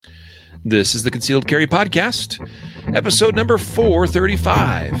This is the Concealed Carry Podcast, episode number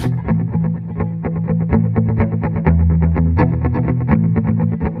 435.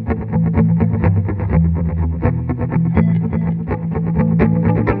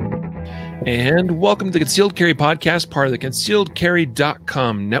 And welcome to the Concealed Carry Podcast, part of the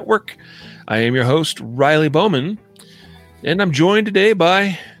concealedcarry.com network. I am your host, Riley Bowman, and I'm joined today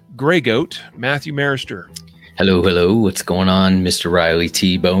by Grey Goat, Matthew Marister. Hello. What's going on, Mr. Riley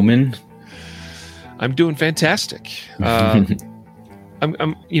T. Bowman? I'm doing fantastic. I'm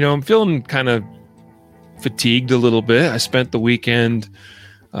feeling kind of fatigued a little bit. I spent the weekend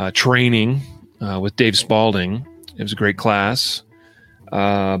training with Dave Spalding. It was a great class,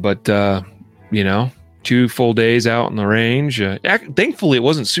 but 2 full days out on the range. Thankfully, it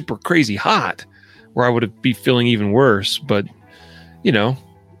wasn't super crazy hot, where I would be feeling even worse. But it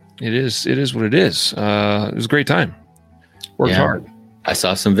is what it is. It was a great time. Worked hard. I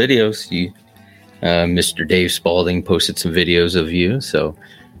saw some videos. Mr. Dave Spalding posted some videos of you, so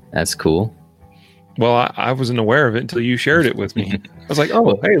that's cool. Well, I wasn't aware of it until you shared it with me. I was like,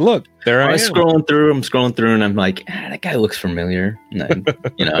 "Oh, hey, look, there I am." I'm scrolling through, and I'm like, that guy looks familiar. And then,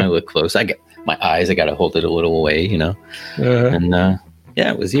 I look close. I got my eyes. I got to hold it a little away, And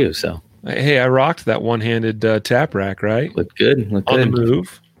it was you. So hey, I rocked that one-handed tap rack, right? Looked good. On the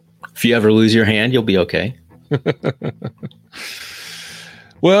move. If you ever lose your hand, you'll be okay.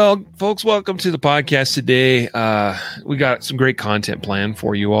 Well, folks, welcome to the podcast today. We got some great content planned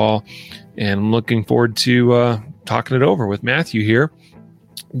for you all, and I'm looking forward to talking it over with Matthew here.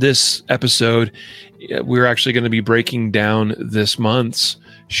 This episode, we're actually going to be breaking down this month's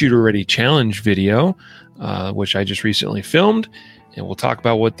Shooter Ready Challenge video, which I just recently filmed, and we'll talk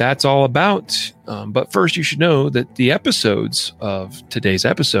about what that's all about. But first, you should know that the episodes of today's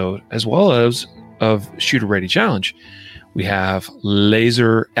episode, as well as of Shooter Ready Challenge, we have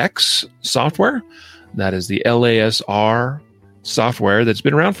Laser X software. That is the LASR software that's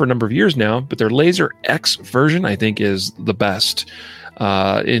been around for a number of years now, but their Laser X version, I think, is the best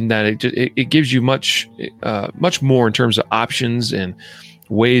in that it gives you much more in terms of options and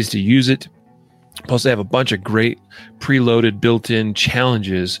ways to use it. Plus, they have a bunch of great preloaded built-in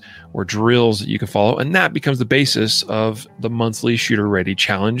challenges or drills that you can follow, and that becomes the basis of the monthly Shooter Ready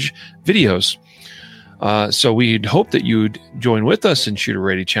Challenge videos. So we'd hope that you'd join with us in Shooter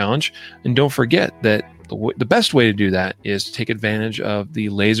Ready Challenge. And don't forget that the best way to do that is to take advantage of the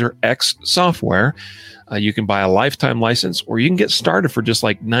Laser X software. You can buy a lifetime license, or you can get started for just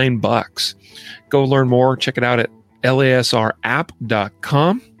like $9. Go learn more. Check it out at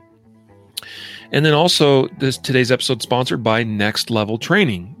lasrapp.com. And then also, today's episode sponsored by Next Level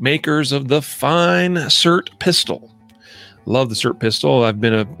Training, makers of the fine SIRT pistol. Love the SIRT pistol. I've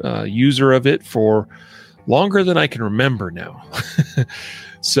been a user of it for longer than I can remember now.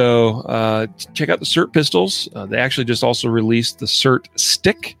 So check out the SIRT pistols. They actually just also released the SIRT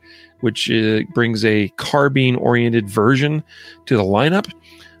stick, which brings a carbine-oriented version to the lineup.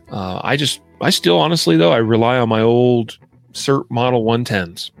 I still, honestly, though, I rely on my old SIRT Model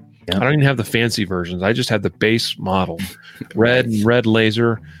 110s. Yeah. I don't even have the fancy versions. I just have the base model, red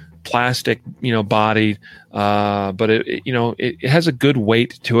laser, plastic, body, but it has a good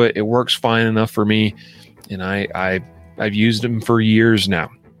weight to it. It works fine enough for me, and I've used them for years now.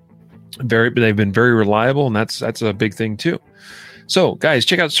 They've been very reliable, and that's a big thing too. So, guys,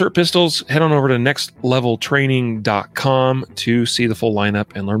 check out SIRT pistols. Head on over to nextleveltraining.com to see the full lineup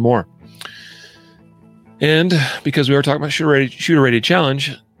and learn more. And because we were talking about Shooter Ready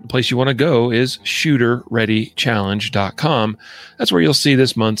Challenge, the place you want to go is shooterreadychallenge.com. That's where you'll see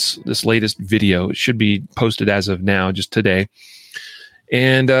this latest video. It should be posted as of now, just today.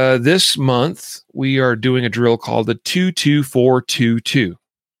 And this month, we are doing a drill called the 22422,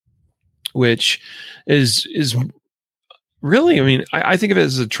 which is really, I think of it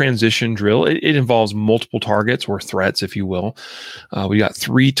as a transition drill. It involves multiple targets, or threats, if you will. We got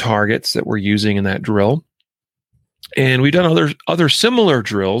 3 targets that we're using in that drill. And we've done other similar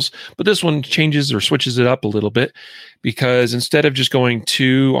drills, but this one changes or switches it up a little bit, because instead of just going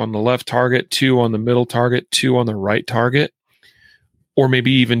 2 on the left target, 2 on the middle target, 2 on the right target, or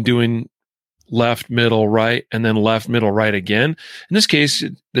maybe even doing left, middle, right, and then left, middle, right again. In this case,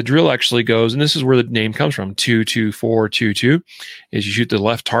 the drill actually goes, and this is where the name comes from, 2-2-4-2-2, is you shoot the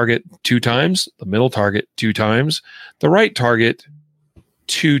left target 2 times, the middle target 2 times, the right target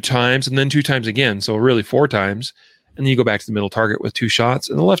 2 times, and then 2 times again. So really 4 times. And then you go back to the middle target with 2 shots,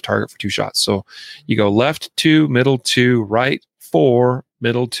 and the left target for 2 shots. So you go left 2, middle 2, right 4,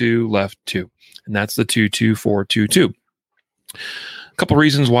 middle 2, left 2. And that's the 2-2-4-2-2. A couple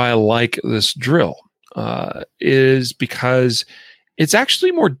reasons why I like this drill is because it's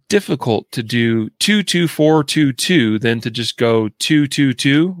actually more difficult to do 2-2-4-2-2 than to just go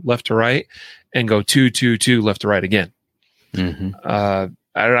 2-2-2 left to right and go 2-2-2 left to right again. Mm-hmm.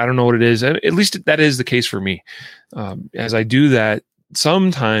 I don't know what it is. At least that is the case for me. As I do that,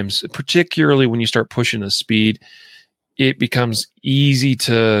 sometimes, particularly when you start pushing the speed, it becomes easy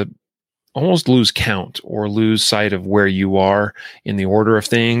to almost lose count or lose sight of where you are in the order of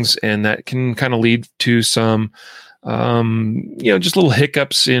things. And that can kind of lead to some, just little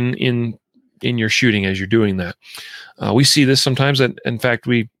hiccups in your shooting as you're doing that. We see this sometimes. In fact,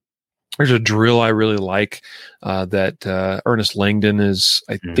 there's a drill I really like that Ernest Langdon is,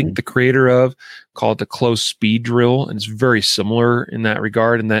 I think, the creator of, called the close speed drill, and it's very similar in that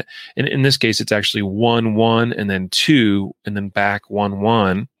regard. And that, in this case, it's actually 1-1 and then 2 and then back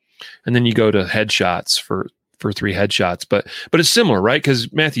 1-1, and then you go to headshots for 3 headshots. But it's similar, right?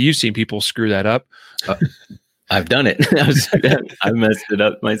 Because Matthew, you've seen people screw that up. I've done it. I messed it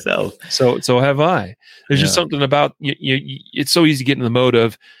up myself. So have I. There's just something about you. It's so easy to get in the mode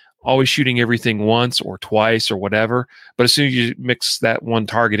of always shooting everything once or twice or whatever. But as soon as you mix that one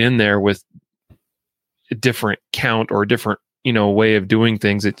target in there with a different count or a different, way of doing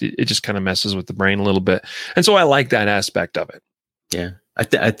things, it just kind of messes with the brain a little bit. And so I like that aspect of it. Yeah.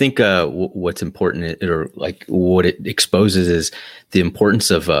 I think what's important, or like what it exposes, is the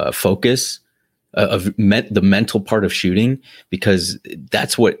importance of focus, the mental part of shooting, because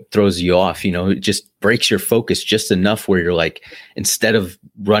that's what throws you off. It just breaks your focus just enough where you're like, instead of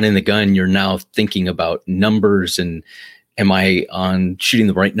running the gun, you're now thinking about numbers and am I on shooting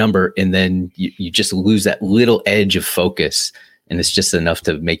the right number? And then you just lose that little edge of focus, and it's just enough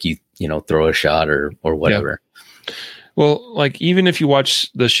to make you, throw a shot or whatever. Yeah. Well, like, even if you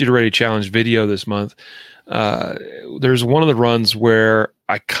watch the Shooter Ready Challenge video this month, there's one of the runs where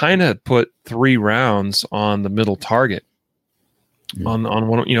I kind of put 3 rounds on the middle target on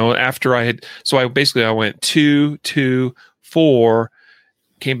one, after I went 2, 2, 4,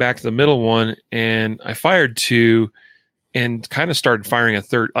 came back to the middle one, and I fired 2 and kind of started firing a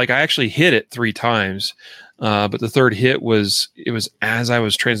third. Like, I actually hit it 3 times. But the third hit was as I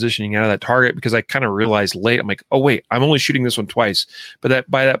was transitioning out of that target, because I kind of realized late, I'm like, oh wait, I'm only shooting this one twice. But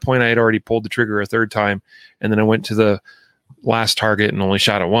by that point I had already pulled the trigger a third time. And then I went to the last target and only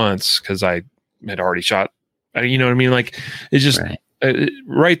shot it once, because I had already shot, you know what I mean? Like, it's just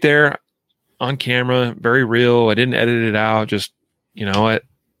right there on camera, very real. I didn't edit it out. Just,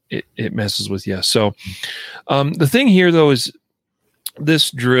 it messes with you. So, the thing here though is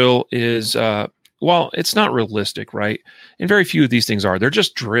this drill is, well, it's not realistic, right? And very few of these things are. They're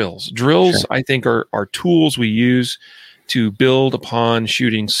just drills. Drills, sure, I think, are tools we use to build upon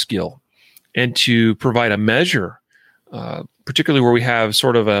shooting skill and to provide a measure, particularly where we have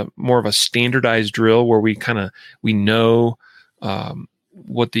sort of more of a standardized drill where we know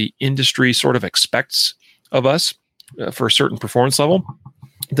what the industry sort of expects of us for a certain performance level.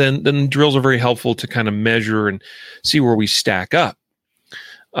 Then drills are very helpful to kind of measure and see where we stack up.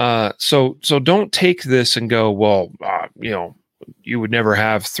 So don't take this and go, well, you would never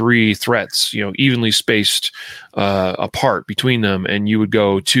have 3 threats, evenly spaced, apart between them. And you would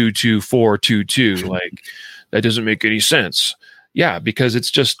go 2, 2, 4, 2, 2. Like, that doesn't make any sense. Yeah. Because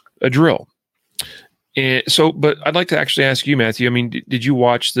it's just a drill. And so, but I'd like to actually ask you, Matthew, I mean, did you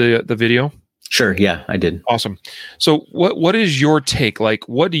watch the video? Sure. Yeah, I did. Awesome. So what is your take? Like,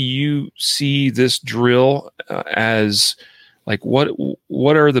 what do you see this drill as? Like, what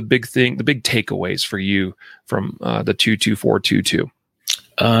are the big takeaways for you from the 2-2-4-2-2?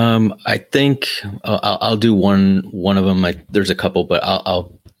 I think I'll do one of them. There's a couple, but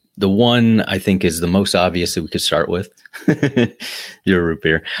the one I think is the most obvious that we could start with. Your root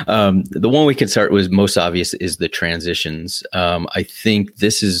beer. The one we could start with most obvious is the transitions. I think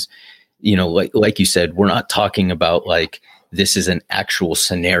this is, like you said, we're not talking about like this is an actual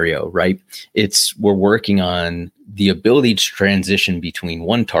scenario, right? We're working on the ability to transition between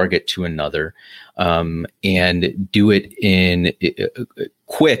one target to another, and do it in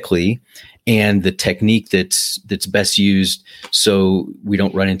quickly, and the technique that's best used so we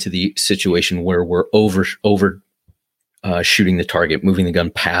don't run into the situation where we're over shooting the target, moving the gun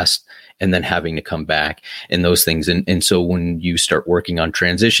past, and then having to come back and those things. And so when you start working on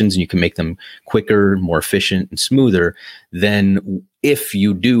transitions and you can make them quicker, more efficient, and smoother, then if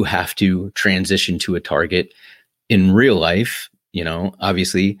you do have to transition to a target in real life,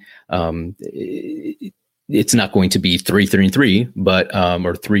 obviously, it's not going to be 3, 3, and 3, but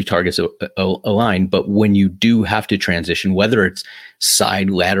or 3 targets aligned. But when you do have to transition, whether it's side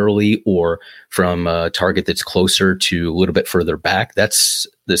laterally or from a target that's closer to a little bit further back, that's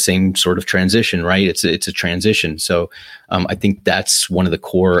the same sort of transition, right? It's a transition. So I think that's one of the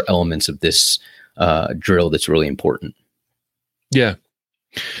core elements of this drill that's really important. Yeah.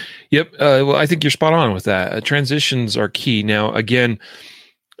 Yep. Well, I think you're spot on with that. Transitions are key. Now, again,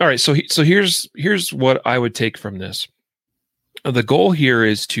 all right. So here's what I would take from this. The goal here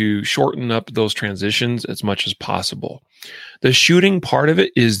is to shorten up those transitions as much as possible. The shooting part of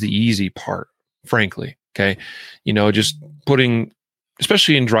it is the easy part, frankly. Okay. Just putting,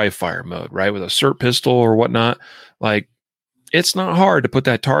 especially in dry fire mode, right? With a SIRT pistol or whatnot, like it's not hard to put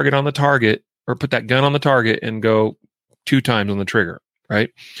that target on the target or put that gun on the target and go 2 times on the trigger,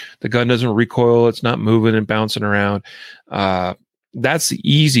 right? The gun doesn't recoil. It's not moving and bouncing around. That's the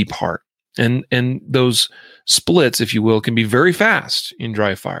easy part. And those splits, if you will, can be very fast in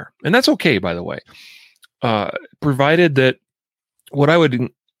dry fire. And that's okay, by the way. Provided that what I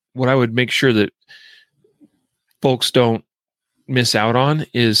would make sure that folks don't miss out on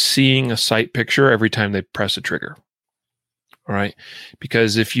is seeing a sight picture every time they press a trigger. All right.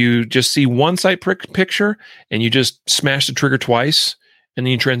 Because if you just see one sight picture and you just smash the trigger twice, and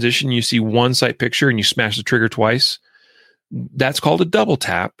then you transition, you see one sight picture and you smash the trigger twice, that's called a double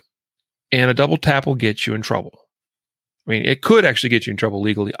tap. And a double tap will get you in trouble. I mean, it could actually get you in trouble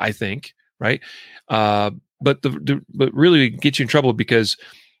legally, I think, right? But really get you in trouble because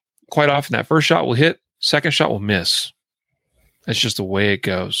quite often that first shot will hit, second shot will miss. That's just the way it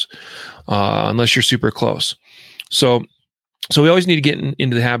goes, unless you're super close. So we always need to get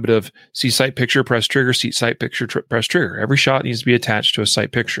into the habit of see sight picture, press trigger, see sight picture, press trigger. Every shot needs to be attached to a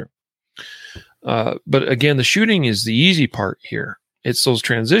sight picture. But again, the shooting is the easy part here. It's those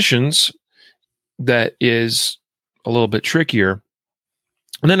transitions that is a little bit trickier.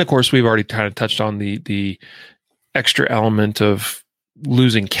 And then, of course, we've already kind of touched on the extra element of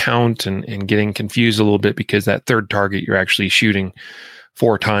losing count and getting confused a little bit because that third target you're actually shooting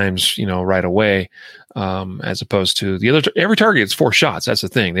 4 times, right away, as opposed to the other. Every target gets 4 shots. That's the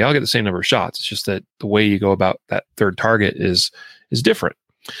thing. They all get the same number of shots. It's just that the way you go about that third target is different.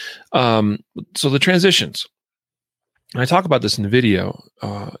 So the transitions, and I talk about this in the video.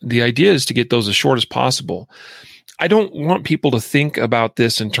 The idea is to get those as short as possible. I don't want people to think about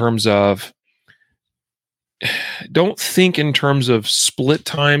this in terms of. Don't think in terms of split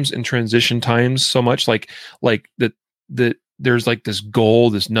times and transition times so much, like that there's like this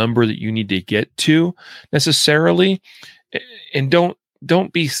goal, this number that you need to get to necessarily, and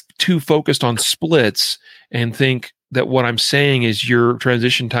don't be too focused on splits and think that what I'm saying is your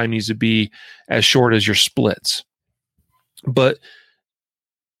transition time needs to be as short as your splits. But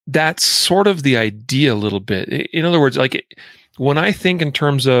that's sort of the idea a little bit. In other words, like when I think in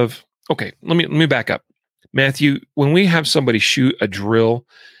terms of, okay, let me back up. Matthew, when we have somebody shoot a drill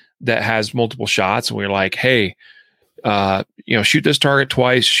that has multiple shots and we're like, hey, shoot this target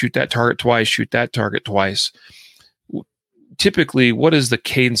twice, shoot that target twice, shoot that target twice. Typically, what is the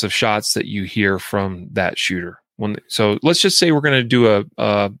cadence of shots that you hear from that shooter? So let's just say we're going to do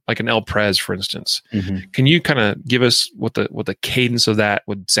a like an El Pres, for instance. Mm-hmm. Can you kind of give us what the cadence of that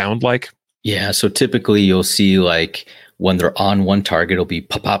would sound like? Yeah. So typically you'll see like when they're on one target, it'll be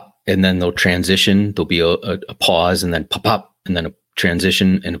pop, pop, and then they'll transition. There'll be a pause and then pop, pop, and then a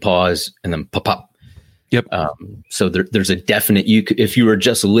transition and a pause and then pop, pop. Yep. So there's a definite, if you were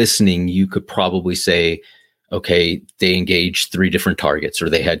just listening, you could probably say, okay, they engaged 3 different targets or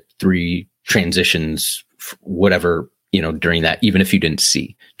they had 3 transitions, whatever, during that, even if you didn't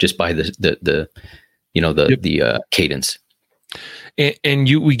see just by the cadence.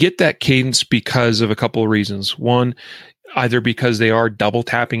 And we get that cadence because of a couple of reasons. One, either because they are double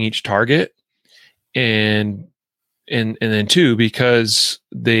tapping each target, and then 2, because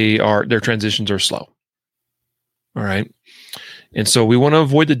their transitions are slow. All right. And so we want to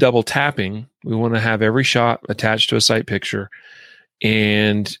avoid the double tapping. We want to have every shot attached to a sight picture.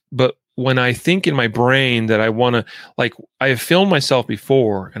 But when I think in my brain that I want to, like, I have filmed myself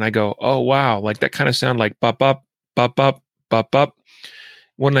before and I go, oh, wow, like that kind of sound like bop, up, bop, up, bop, up.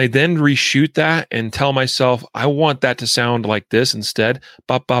 When I then reshoot that and tell myself, I want that to sound like this instead,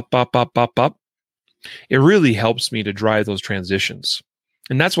 bop, bop, bop, bop, bop, bop, it really helps me to drive those transitions.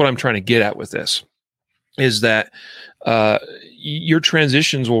 And that's what I'm trying to get at with this, is that your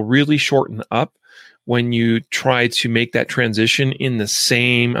transitions will really shorten up when you try to make that transition in the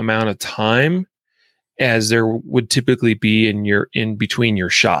same amount of time as there would typically be in between your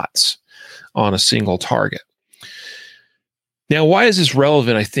shots on a single target. Now, why is this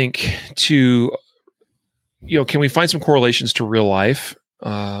relevant, I think, to can we find some correlations to real life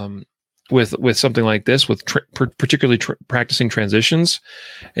with something like this, with particularly practicing transitions?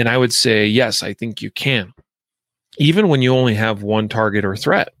 And I would say, yes, I think you can, even when you only have one target or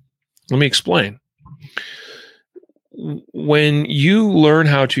threat. Let me explain. When you learn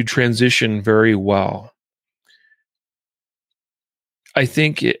how to transition very well, I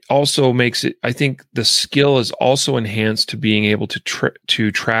think it also makes it, I think the skill is also enhanced to being able to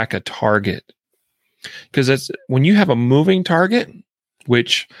track a target. Because that's when you have a moving target,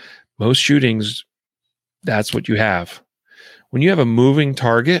 which most shootings, that's what you have. When you have a moving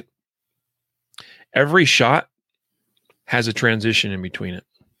target, every shot has a transition in between it.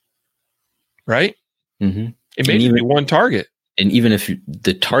 Right? Mm-hmm. It may be one target. And even if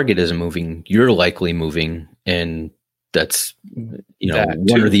the target isn't moving, you're likely moving, and that's,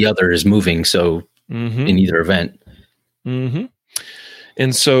 one or the other is moving. So in either event. Mm-hmm.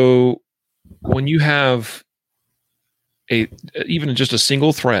 And so when you have even just a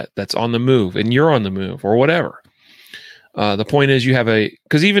single threat that's on the move and you're on the move or whatever, the point is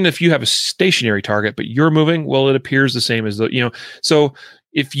because even if you have a stationary target, but you're moving, well, it appears the same as so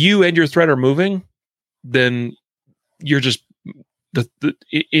if you and your threat are moving, then you're just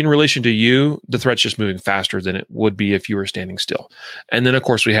in relation to you, the threat's just moving faster than it would be if you were standing still. And then, of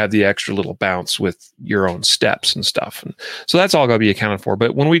course, we have the extra little bounce with your own steps and stuff. And so that's all got to be accounted for.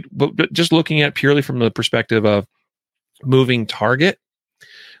 But but just looking at purely from the perspective of moving target,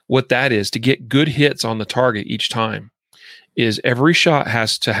 what that is, to get good hits on the target each time, is every shot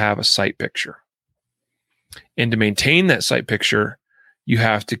has to have a sight picture. And to maintain that sight picture, you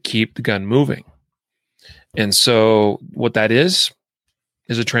have to keep the gun moving. And so what that is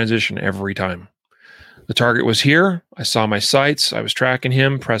a transition every time. The target was here. I saw my sights. I was tracking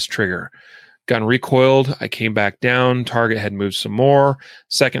him, pressed trigger. Gun recoiled. I came back down. Target had moved some more.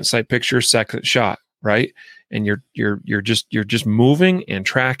 Second sight picture, second shot, right? And you're just moving and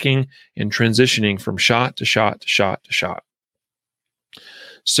tracking and transitioning from shot to shot to shot to shot.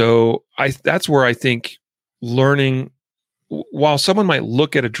 So that's where I think learning, while someone might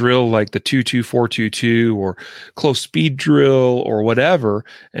look at a drill like the 22422 or close speed drill or whatever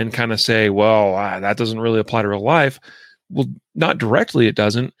and kind of say, well, that doesn't really apply to real life. Well, not directly, it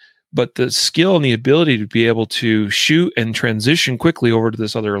doesn't, but the skill and the ability to be able to shoot and transition quickly over to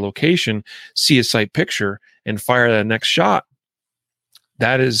this other location, see a sight picture, and fire that next shot,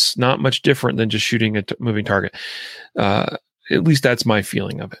 that is not much different than just shooting a moving target. At least that's my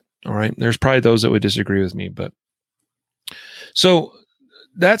feeling of it. All right. There's probably those that would disagree with me, but so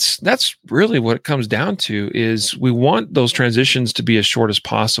that's really what it comes down to, is we want those transitions to be as short as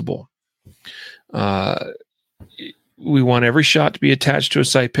possible. We want every shot to be attached to a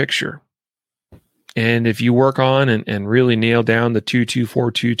sight picture. And if you work on and really nail down the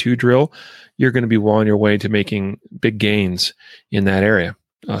 22422 drill, you're going to be well on your way to making big gains in that area,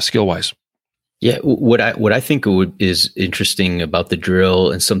 skill-wise. Yeah, what I think is interesting about the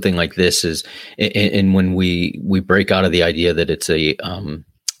drill and something like this is, and when we break out of the idea that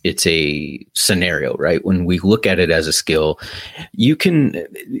it's a scenario, right? When we look at it as a skill, you can,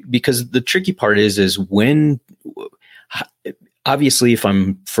 because the tricky part is when, obviously, if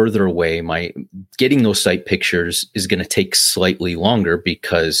I'm further away, my getting those sight pictures is going to take slightly longer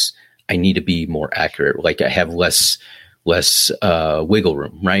because I need to be more accurate. Like I have less wiggle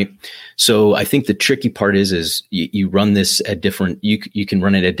room, right? So I think the tricky part is you run this at different, you can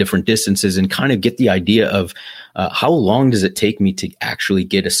run it at different distances and kind of get the idea of how long does it take me to actually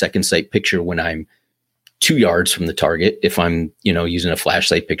get a second sight picture when I'm 2 yards from the target, if I'm, using a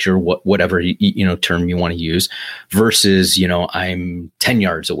flashlight picture, whatever, term you want to use, versus, I'm 10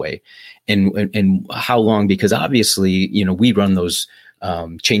 yards away, and how long, because obviously, we run those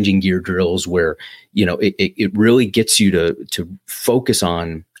changing gear drills where, it really gets you to focus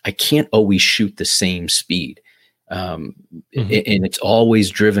on, I can't always shoot the same speed. And it's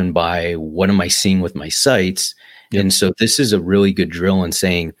always driven by what am I seeing with my sights? Yep. And so this is a really good drill in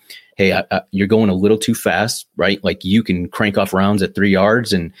saying, hey, you're going a little too fast, right? Like you can crank off rounds at 3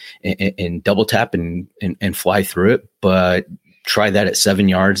 yards and double tap and fly through it, but try that at 7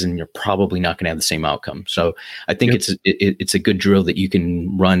 yards and you're probably not going to have the same outcome. So I think it's a good drill that you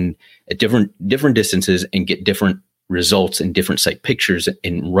can run at different distances and get different results in different sight pictures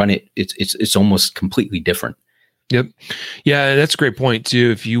and run it. It's almost completely different. Yep. Yeah, that's a great point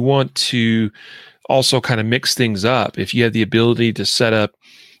too. If you want to also kind of mix things up, if you have the ability to set up,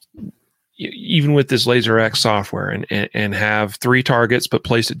 even with this LaserX software, and have 3 targets but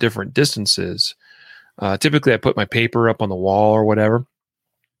placed at different distances. Typically, I put my paper up on the wall or whatever.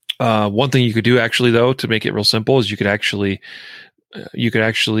 One thing you could do actually, though, to make it real simple, is you could actually you could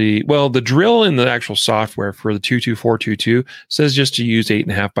actually, well, the drill in the actual software for the 22422 says just to use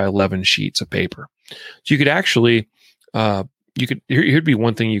 8.5 by 11 sheets of paper. So you could actually, here'd be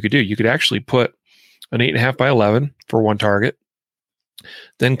one thing you could do. You could actually put an 8.5 by 11 for one target,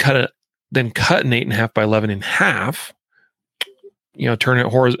 then cut an 8.5 by 11 in half, turn it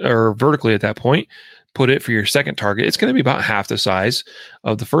horizontally or vertically at that point, put it for your second target. It's going to be about half the size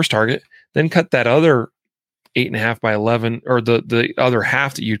of the first target. Then cut that other 8.5 by 11, or the other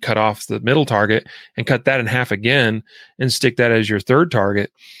half that you'd cut off the middle target, and cut that in half again and stick that as your third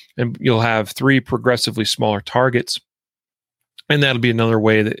target. And you'll have 3 progressively smaller targets. And that'll be another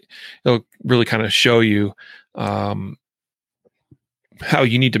way that it'll really kind of show you how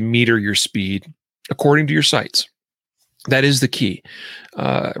you need to meter your speed according to your sights. That is the key.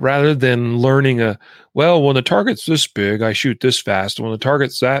 Rather than learning when the target's this big, I shoot this fast. When the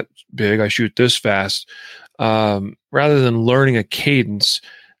target's that big, I shoot this fast. Rather than learning a cadence,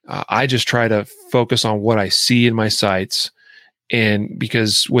 I just try to focus on what I see in my sights. And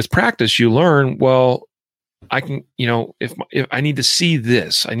because with practice, you learn, well, I can, if I need to see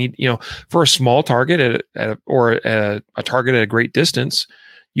this, I need, for a small target or a target at a great distance,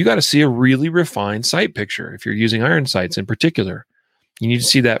 you got to see a really refined sight picture. If you're using iron sights in particular, you need to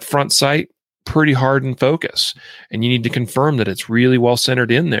see that front sight pretty hard in focus, and you need to confirm that it's really well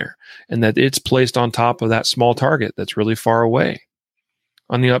centered in there and that it's placed on top of that small target that's really far away.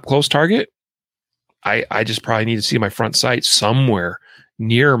 On the up close target, I just probably need to see my front sight somewhere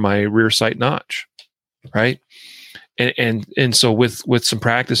near my rear sight notch, right? And so with some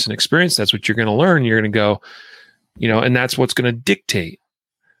practice and experience, that's what you're going to learn. You're going to go, and that's what's going to dictate.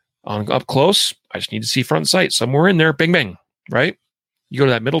 On up close, I just need to see front sight somewhere in there. Bang, bang, right? You go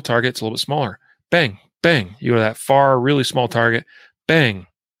to that middle target, it's a little bit smaller. Bang, bang. You go to that far, really small target. Bang,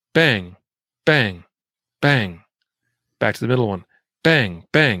 bang, bang, bang. Back to the middle one. Bang,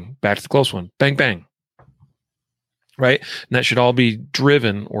 bang. Back to the close one. Bang, bang. Right? And that should all be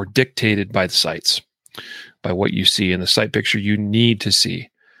driven or dictated by the sights, by what you see in the sight picture you need to see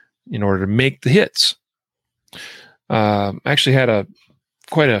in order to make the hits. I actually had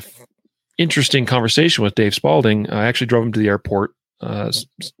quite a interesting conversation with Dave Spalding. I actually drove him to the airport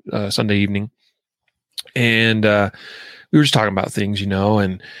Sunday evening, and we were just talking about things,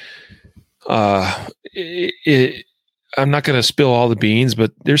 and I'm not going to spill all the beans,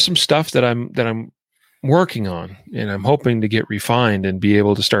 but there's some stuff that I'm working on, and I'm hoping to get refined and be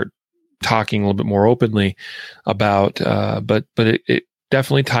able to start talking a little bit more openly about. But it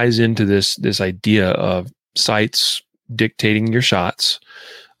definitely ties into this idea of sights dictating your shots,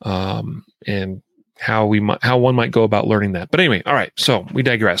 and how one might go about learning that. But anyway, all right. So we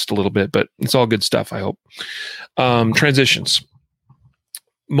digressed a little bit, but it's all good stuff, I hope. Transitions,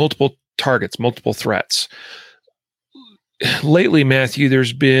 multiple targets, multiple threats. Lately, Matthew,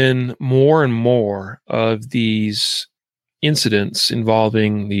 there's been more and more of these incidents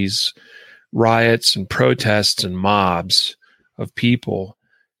involving these riots and protests and mobs of people.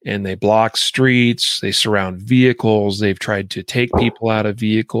 And they block streets, they surround vehicles, they've tried to take people out of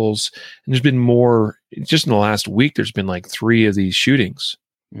vehicles. And there's been more, just in the last week, there's been like 3 of these shootings,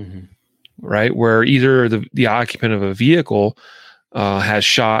 right? Where either the occupant of a vehicle has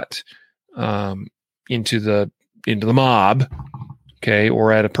shot into the mob, okay,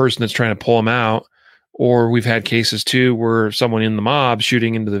 or at a person that's trying to pull them out, or we've had cases too where someone in the mob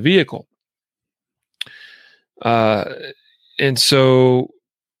shooting into the vehicle. And so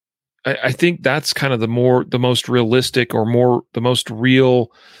I think that's kind of the most realistic or the most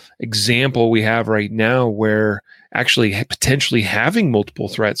real example we have right now, where actually potentially having multiple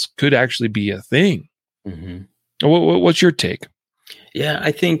threats could actually be a thing. What's your take? Yeah,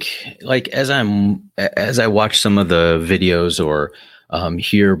 I think as I watch some of the videos or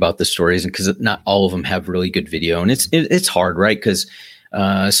hear about the stories, and because not all of them have really good video, and it's hard, right? Because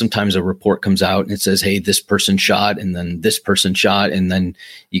sometimes a report comes out and it says, hey, this person shot, and then this person shot, and then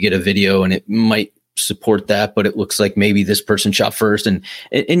you get a video and it might support that, but it looks like maybe this person shot first, and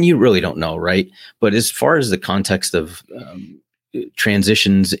you really don't know, right? But as far as the context of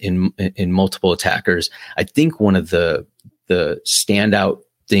transitions in multiple attackers, I think one of the standout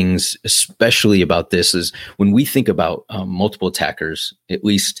things, especially about this, is when we think about multiple attackers, at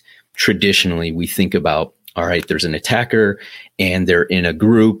least traditionally, we think about, all right, there's an attacker and they're in a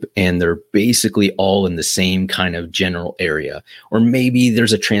group and they're basically all in the same kind of general area, or maybe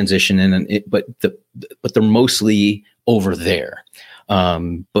there's a transition but they're mostly over there.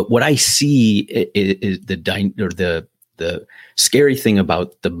 But what I see is the scary thing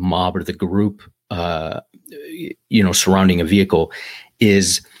about the mob or the group, surrounding a vehicle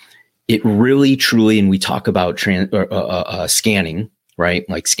is it really, truly, and we talk about scanning, right?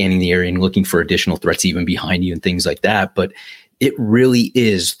 Like scanning the area and looking for additional threats even behind you and things like that. But it really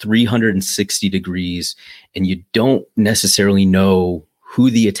is 360 degrees, and you don't necessarily know who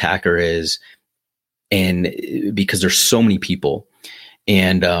the attacker is, and because there's so many people.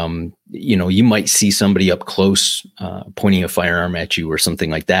 And, you might see somebody up close pointing a firearm at you or something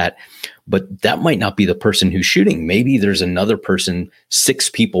like that, but that might not be the person who's shooting. Maybe there's another person 6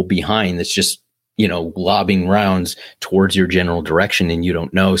 people behind that's just, lobbing rounds towards your general direction, and you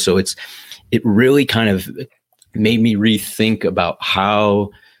don't know. So it really kind of made me rethink about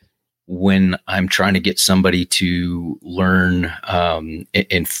how, when I'm trying to get somebody to learn, and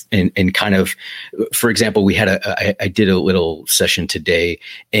kind of, for example, I did a little session today,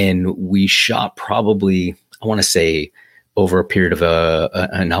 and we shot probably, I want to say, over a period of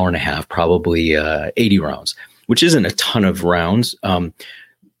an hour and a half, probably 80 rounds, which isn't a ton of rounds. But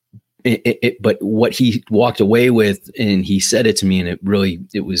what he walked away with, and he said it to me, and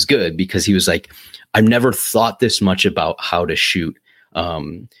it was good, because he was like, I've never thought this much about how to shoot.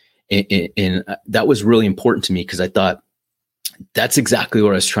 And that was really important to me, because I thought that's exactly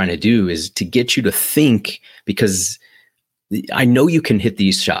what I was trying to do, is to get you to think, because I know you can hit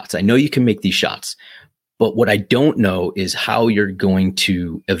these shots. I know you can make these shots, but what I don't know is how you're going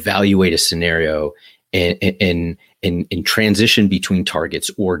to evaluate a scenario and transition between targets,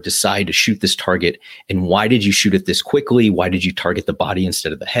 or decide to shoot this target. And why did you shoot it this quickly? Why did you target the body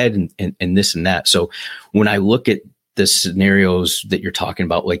instead of the head, and this and that? So when I look at the scenarios that you're talking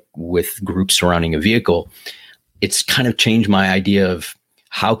about, like with groups surrounding a vehicle, it's kind of changed my idea of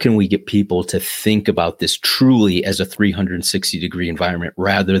how can we get people to think about this truly as a 360 degree environment,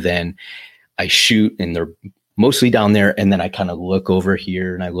 rather than I shoot and they're mostly down there, and then I kind of look over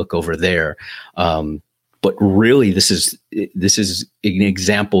here and I look over there. But really, this is an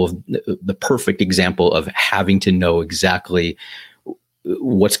example of the perfect example of having to know exactly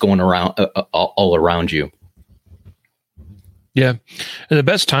what's going around all around you. Yeah. And the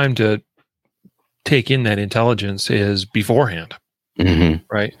best time to take in that intelligence is beforehand,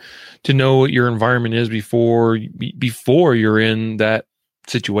 right? To know what your environment is before you're in that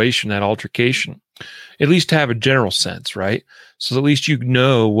situation, that altercation, at least to have a general sense, right? So at least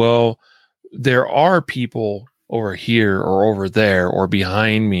well, there are people over here or over there or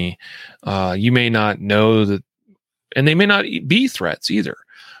behind me. You may not know that, and they may not be threats either,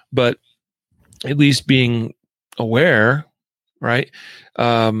 but at least being aware, right?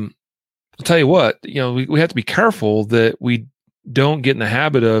 I'll tell you what, we have to be careful that we don't get in the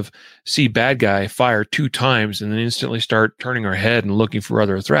habit of see bad guy fire 2 times and then instantly start turning our head and looking for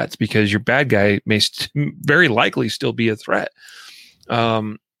other threats, because your bad guy may very likely still be a threat.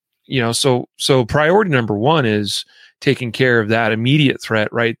 So priority number 1 is taking care of that immediate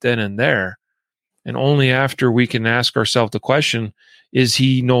threat right then and there. And only after we can ask ourselves the question, is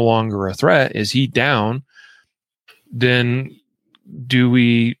he no longer a threat? Is he down? Then do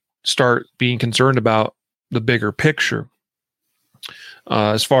we start being concerned about the bigger picture,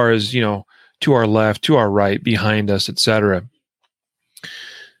 as far as, to our left, to our right, behind us, etc.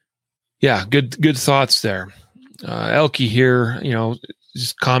 Yeah, good thoughts there. Elke here,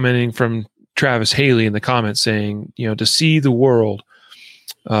 is commenting from Travis Haley in the comments saying, to see the world.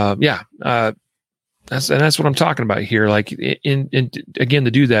 That's what I'm talking about here. Like, in again,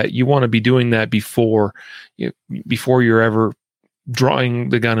 to do that, you want to be doing that before you're ever drawing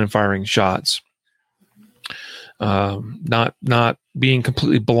the gun and firing shots. Not being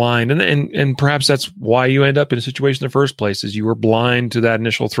completely blind, and perhaps that's why you end up in a situation in the first place, is you were blind to that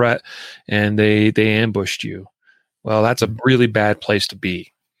initial threat, and they ambushed you. Well, that's a really bad place to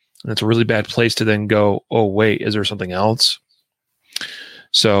be, and it's a really bad place to then go, oh wait, is there something else?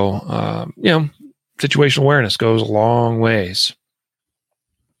 So situational awareness goes a long ways,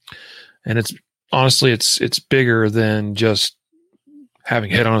 and it's honestly it's bigger than just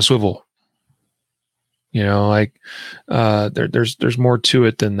having head on a swivel. There's more to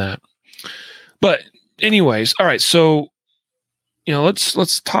it than that. But anyways, all right. So,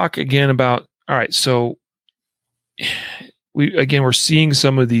 let's talk again about, all right. So we're seeing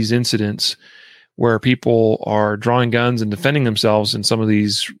some of these incidents where people are drawing guns and defending themselves in some of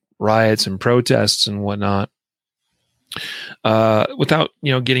these riots and protests and whatnot, without,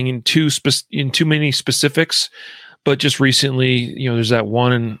 getting in too many specifics. But just recently, there's that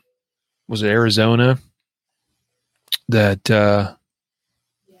one in, was it Arizona? That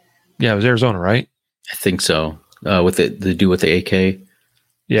it was Arizona, right? I think so. With the dude with the AK.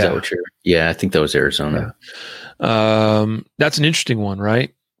 Yeah, I think that was Arizona. Yeah. That's an interesting one,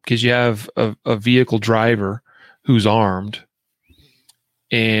 right? Because you have a vehicle driver who's armed,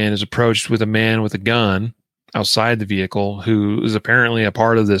 and is approached with a man with a gun outside the vehicle who is apparently a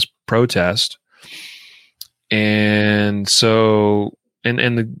part of this protest. And so,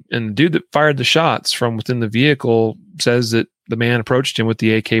 and the dude that fired the shots from within the vehicle says that the man approached him with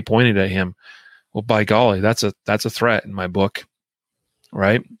the AK pointed at him. Well, by golly, that's a threat in my book,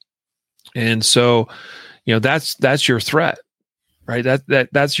 right? And so, that's your threat, right?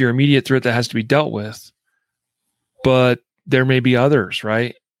 That's your immediate threat that has to be dealt with. But there may be others,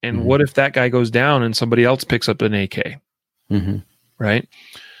 right? And what if that guy goes down and somebody else picks up an AK, right?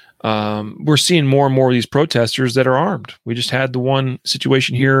 We're seeing more and more of these protesters that are armed. We just had the one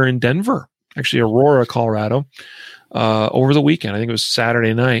situation here in Denver, actually Aurora, Colorado, over the weekend. I think it was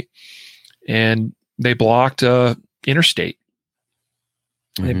Saturday night, and they blocked interstate.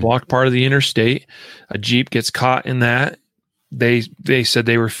 They blocked part of the interstate. A Jeep gets caught in that. They said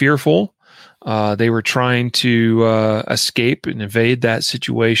they were fearful. They were trying to escape and evade that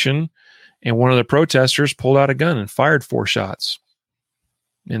situation. And one of the protesters pulled out a gun and fired 4 shots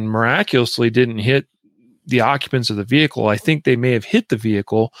and miraculously didn't hit the occupants of the vehicle. I think they may have hit the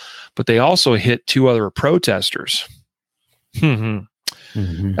vehicle, but they also hit 2 other protesters.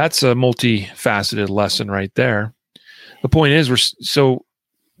 That's a multifaceted lesson right there. The point is,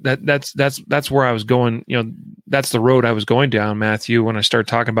 that's where I was going. That's the road I was going down, Matthew, when I started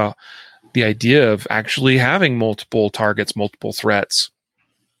talking about the idea of actually having multiple targets, multiple threats,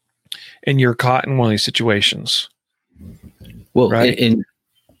 and you're caught in one of these situations. Well, right?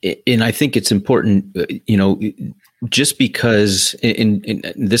 And I think it's important, just because,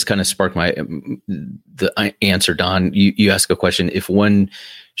 and this kind of sparked the answer, Don. You ask a question: if one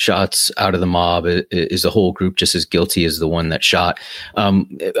shot's out of the mob, is the whole group just as guilty as the one that shot?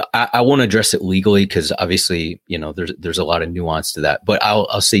 I want to address it legally because obviously, there's a lot of nuance to that. But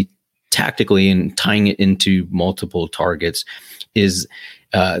I'll say tactically, and tying it into multiple targets, is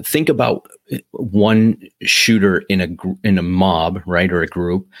think about one shooter in a mob, right, or a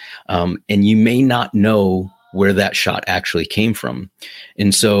group, and you may not know where that shot actually came from,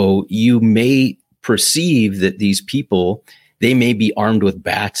 and so you may perceive that these people, they may be armed with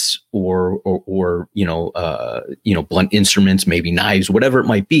bats or blunt instruments, maybe knives, whatever it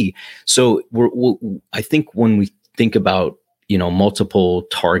might be. So I think when we think about multiple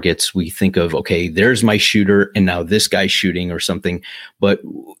targets, we think of, okay, there's my shooter and now this guy's shooting or something, but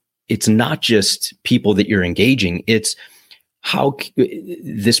it's not just people that you're engaging. It's how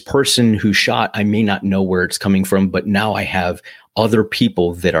this person who shot, I may not know where it's coming from, but now I have other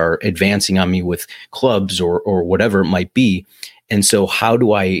people that are advancing on me with clubs or whatever it might be. And so how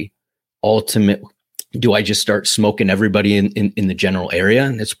do I just start smoking everybody in the general area?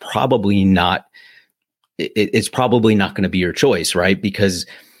 And it's probably not going to be your choice, right? Because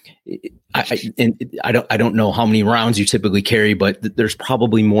I don't know how many rounds you typically carry, but there's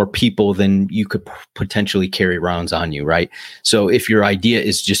probably more people than you could potentially carry rounds on you, right? So if your idea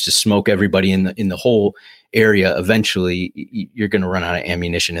is just to smoke everybody in the whole area, eventually you're going to run out of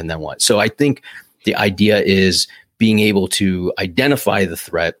ammunition, and then what? So I think the idea is being able to identify the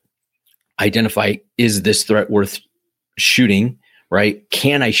threat, identify, is this threat worth shooting, right?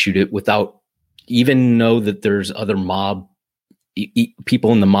 Can I shoot it without even know that there's other mob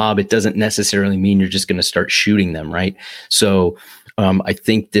people in the mob? It doesn't necessarily mean you're just going to start shooting them, right? So I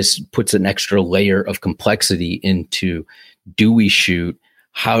think this puts an extra layer of complexity into, do we shoot?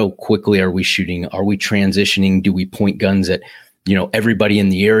 How quickly are we shooting? Are we transitioning? Do we point guns at, everybody in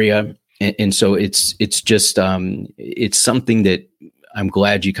the area? And so it's just, it's something that I'm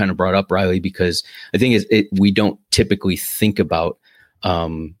glad you kind of brought up, Riley, because I think we don't typically think about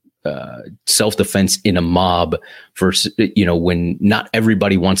self-defense in a mob versus, when not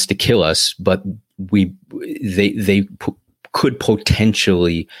everybody wants to kill us, but they could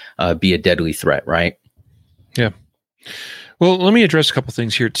potentially be a deadly threat, right? Yeah. Well, let me address a couple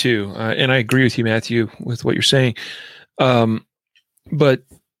things here too. And I agree with you, Matthew, with what you're saying. But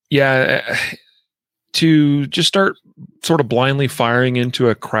yeah, to just start sort of blindly firing into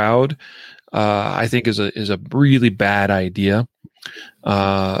a crowd, I think is a really bad idea.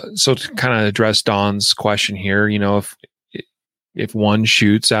 So to kind of address Don's question here, if one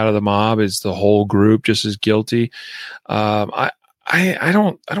shoots out of the mob, is the whole group just as guilty? I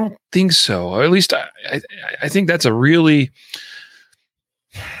don't think so. Or at least I think that's a really,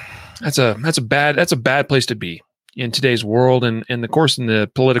 that's a bad place to be in today's world. And of course, in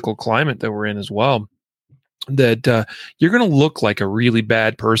the political climate that we're in as well, that you're going to look like a really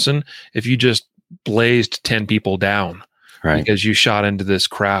bad person if you just blazed 10 people down. Right. Because you shot into this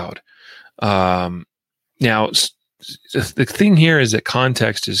crowd. Now, the thing here is that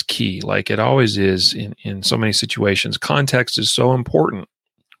context is key, like it always is in so many situations. Context is so important.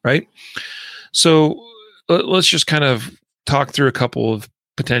 right? So let's just kind of talk through a couple of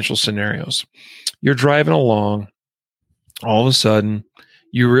potential scenarios. You're driving along, all of a sudden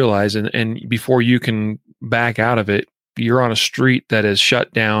you realize, and before you can back out of it, you're on a street that is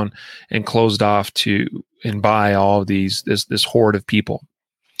shut down and closed off to and by all of this horde of people.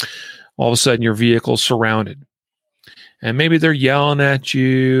 All of a sudden your vehicle's surrounded, and maybe they're yelling at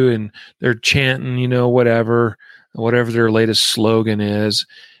you and they're chanting, whatever their latest slogan is.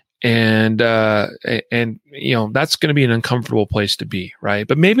 And that's going to be an uncomfortable place to be, right?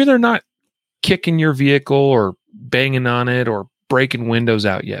 But maybe they're not kicking your vehicle or banging on it or breaking windows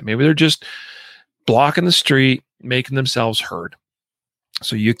out yet. Maybe they're just blocking the street, making themselves heard.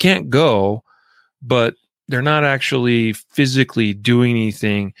 So you can't go, but they're not actually physically doing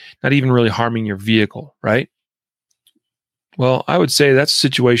anything, not even really harming your vehicle, right? Well, I would say that's a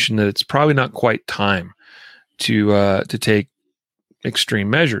situation that it's probably not quite time to take extreme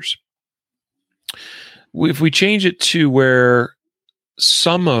measures. If we change it to where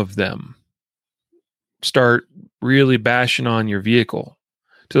some of them start really bashing on your vehicle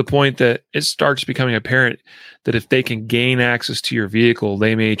to the point that it starts becoming apparent that if they can gain access to your vehicle,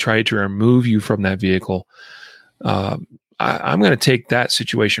 they may try to remove you from that vehicle. I'm going to take that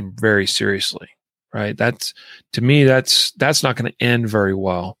situation very seriously, right? To me, that's not going to end very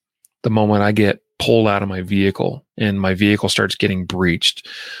well the moment I get pulled out of my vehicle and my vehicle starts getting breached.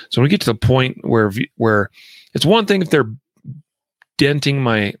 So when we get to the point where it's one thing if they're denting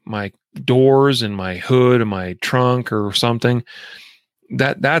my doors and my hood and my trunk or something,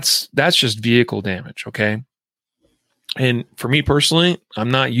 that's just vehicle damage, okay? And for me personally,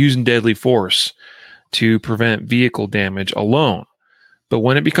 I'm not using deadly force to prevent vehicle damage alone. But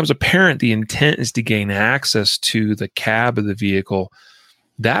when it becomes apparent the intent is to gain access to the cab of the vehicle,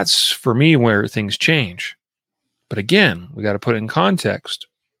 that's for me where things change. But again, we got to put it in context.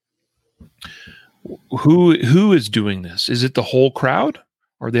 Who is doing this? Is it the whole crowd?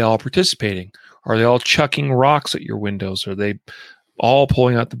 Are they all participating? Are they all chucking rocks at your windows? Are they all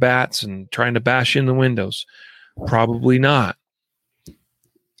pulling out the bats and trying to bash in the windows? Probably not.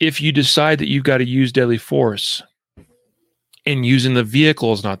 If you decide that you've got to use deadly force and using the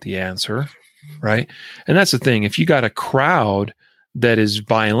vehicle is not the answer, right? And that's the thing. If you got a crowd that is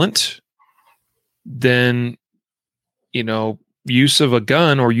violent, then, use of a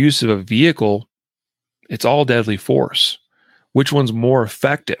gun or use of a vehicle, it's all deadly force. Which one's more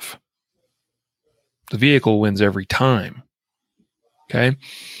effective? The vehicle wins every time. Okay.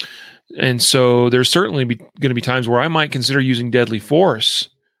 And so there's certainly going to be times where I might consider using deadly force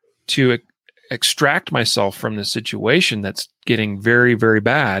to extract myself from this situation that's getting very, very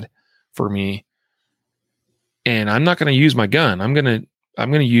bad for me. And I'm not going to use my gun. I'm going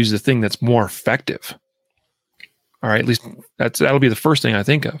to use the thing that's more effective. All right. At least that'll be the first thing I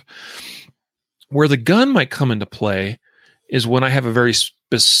think of. Where the gun might come into play is when I have a very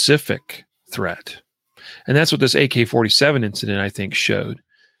specific threat. And that's what this AK-47 incident, I think, showed,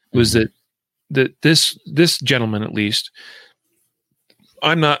 was that this gentleman, at least,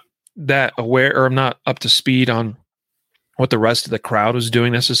 I'm not that aware, or I'm not up to speed on what the rest of the crowd was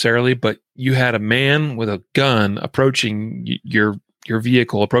doing necessarily, but you had a man with a gun approaching your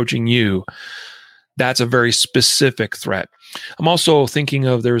vehicle, approaching you. That's a very specific threat. I'm also thinking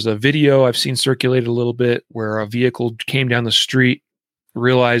of, there's a video I've seen circulated a little bit where a vehicle came down the street,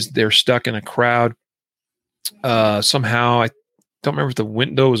 realized they're stuck in a crowd. Somehow, I don't remember if the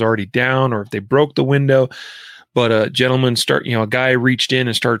window was already down or if they broke the window, but a guy reached in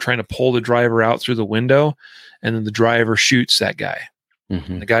and started trying to pull the driver out through the window, and then the driver shoots that guy.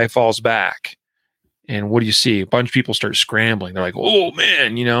 Mm-hmm. The guy falls back. And what do you see? A bunch of people start scrambling. They're like, oh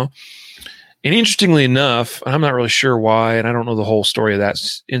man, And interestingly enough, I'm not really sure why, and I don't know the whole story of that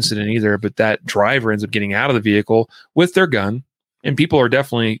incident either, but that driver ends up getting out of the vehicle with their gun, and people are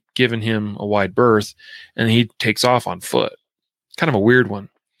definitely giving him a wide berth, and he takes off on foot. Kind of a weird one.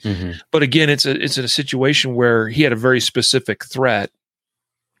 Mm-hmm. But again, it's a situation where he had a very specific threat,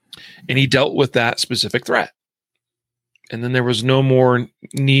 and he dealt with that specific threat. And then there was no more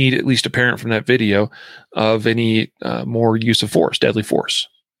need, at least apparent from that video, of any more use of force, deadly force.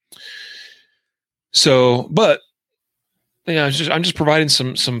 So, but I'm just providing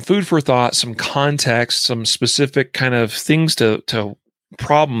some food for thought, some context, some specific kind of things to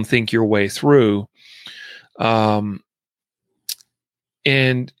problem think your way through. But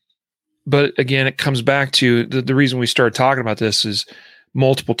again, it comes back to the reason we started talking about this is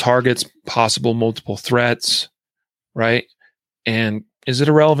multiple targets, possible multiple threats, right? And is it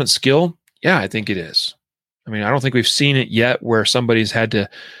a relevant skill? Yeah, I think it is. I mean, I don't think we've seen it yet where somebody's had to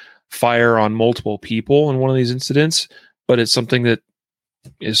fire on multiple people in one of these incidents, but it's something that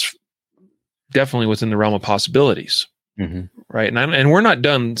is definitely within the realm of possibilities. Right. And we're not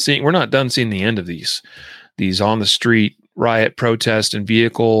done seeing the end of these on the street riot, protest, and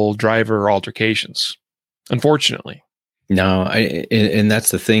vehicle driver altercations, unfortunately. No, and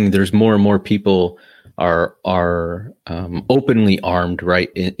that's the thing. There's more and more people are openly armed, right,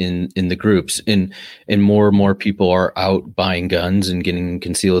 in the groups, and more people are out buying guns and getting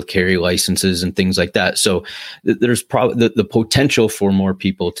concealed carry licenses and things like that. So there's probably the potential for more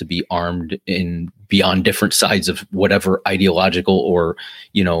people to be armed beyond different sides of whatever ideological or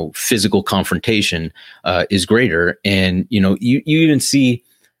physical confrontation is greater. And you even see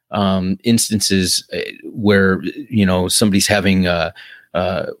instances where somebody's having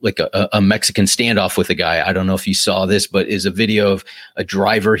like a Mexican standoff with a guy. I don't know if you saw this, but is a video of a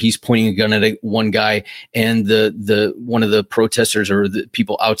driver. He's pointing a gun at one guy, and the one of the protesters or the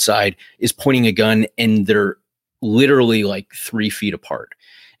people outside is pointing a gun, and they're literally like 3 feet apart.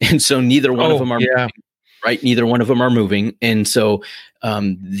 And so neither one of them are moving, right? Neither one of them are moving. And so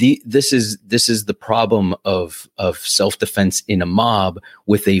this is the problem of self-defense in a mob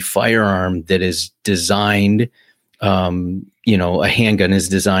with a firearm that is designed, a handgun is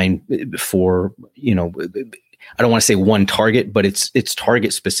designed for, I don't want to say one target, but it's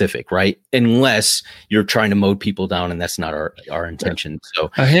target specific, right? Unless you're trying to mow people down, and that's not our intention.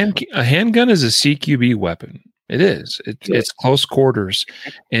 So a handgun is a CQB weapon. It is. It's close quarters,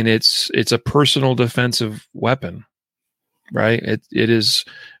 and it's a personal defensive weapon, right? It is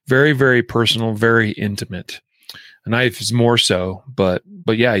very, very personal, very intimate. A knife is more so, but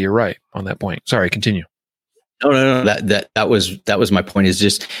yeah, you're right on that point. Sorry, continue. No. That was my point. Is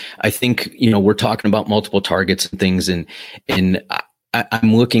just, I think, we're talking about multiple targets and things, and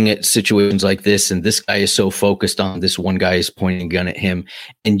I'm looking at situations like this, and this guy is so focused on this one guy is pointing a gun at him,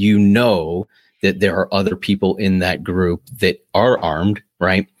 and that there are other people in that group that are armed,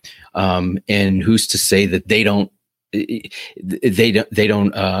 right? And who's to say that they don't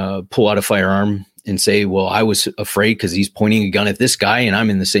pull out a firearm and say, well, I was afraid because he's pointing a gun at this guy and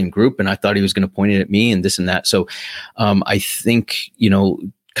I'm in the same group and I thought he was going to point it at me and this and that. So I think,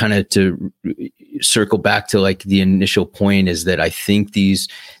 kind of to circle back to like the initial point is that I think these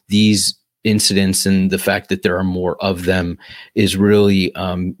incidents and the fact that there are more of them is really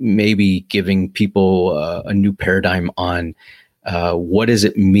maybe giving people a new paradigm on what does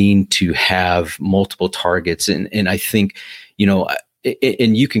it mean to have multiple targets. And I think,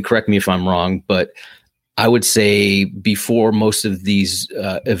 and you can correct me if I'm wrong, but I would say before most of these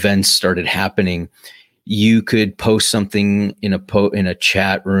events started happening, you could post something in a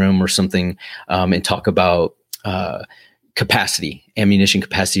chat room or something and talk about ammunition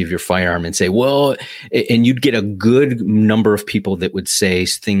capacity of your firearm and say, well, and you'd get a good number of people that would say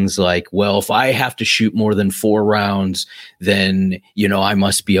things like, well, if I have to shoot more than 4 rounds, then, I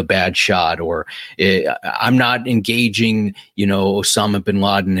must be a bad shot, or I'm not engaging, Osama bin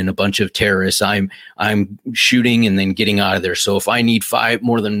Laden and a bunch of terrorists. I'm shooting and then getting out of there. So if I need 5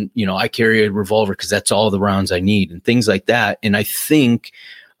 more than, I carry a revolver because that's all the rounds I need and things like that. And I think,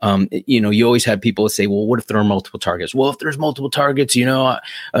 you always have people say, well, what if there are multiple targets? Well, if there's multiple targets,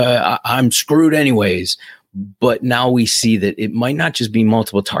 I'm screwed anyways. But now we see that it might not just be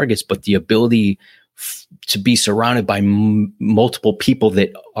multiple targets, but the ability to be surrounded by multiple people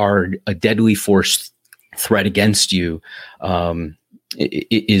that are a deadly force threat against you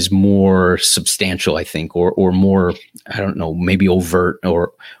is more substantial, I think, or more, I don't know, maybe overt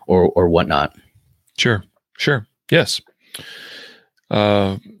or whatnot. Sure. Yes.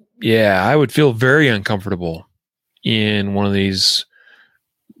 Yeah, I would feel very uncomfortable in one of these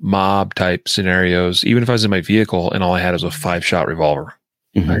mob type scenarios, even if I was in my vehicle and all I had was a 5-shot revolver.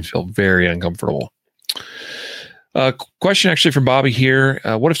 Mm-hmm. I'd feel very uncomfortable. Question actually from Bobby here.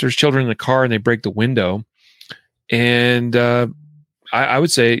 What if there's children in the car and they break the window? And I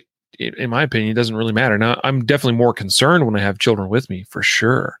would say, in my opinion, it doesn't really matter. Now, I'm definitely more concerned when I have children with me, for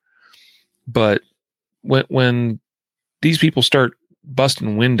sure. But when these people start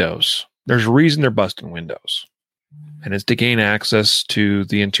busting windows, there's a reason they're busting windows, and it's to gain access to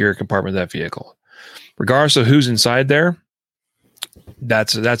the interior compartment of that vehicle. Regardless of who's inside there,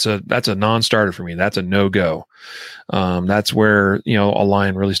 that's a non-starter for me. That's a no-go. That's where a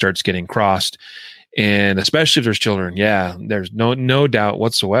line really starts getting crossed, and especially if there's children. Yeah, there's no doubt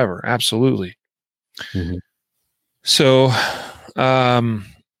whatsoever. Absolutely. Mm-hmm. So, I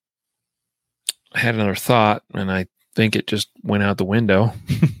had another thought, and I think it just went out the window.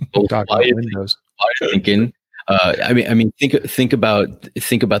 Talking about windows. Thinking. Think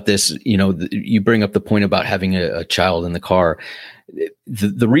about this. You bring up the point about having a child in the car.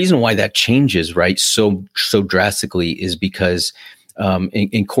 The reason why that changes, right, so drastically is because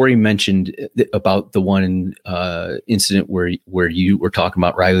And Corey mentioned about the one incident where you were talking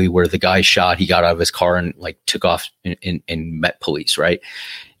about, Riley, where the guy shot, he got out of his car and like took off and met police, right?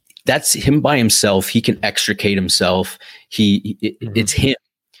 That's him by himself. He can extricate himself. It's him.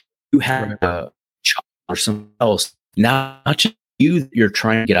 You have a child or someone else, not just you're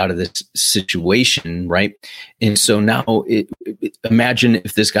trying to get out of this situation, right? And so now imagine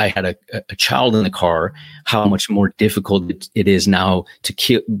if this guy had a child in the car, how much more difficult it is now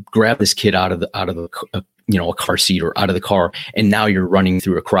to grab this kid out of the a car seat or out of the car, and now you're running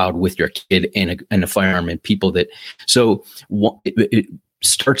through a crowd with your kid and a firearm and people that. So it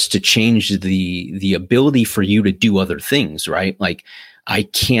starts to change the ability for you to do other things, right? Like I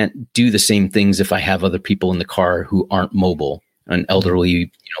can't do the same things if I have other people in the car who aren't mobile, an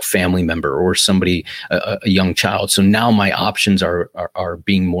elderly family member or somebody, a young child. So now my options are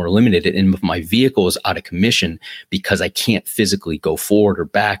being more limited, and if my vehicle is out of commission because I can't physically go forward or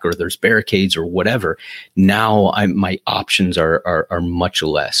back, or there's barricades or whatever, now my options are much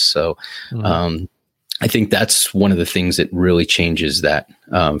less. So I think that's one of the things that really changes that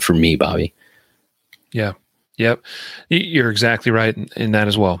for me, Bobby. Yeah. Yep. You're exactly right in that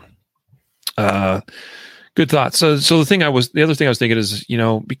as well. Good thought. So the other thing I was thinking is,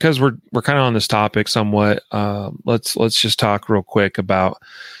 because we're kind of on this topic somewhat, let's just talk real quick about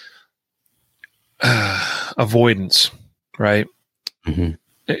avoidance, right?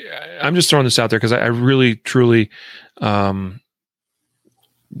 Mm-hmm. I'm just throwing this out there because I really, truly want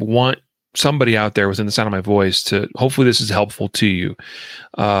somebody out there within the sound of my voice to, hopefully this is helpful to you.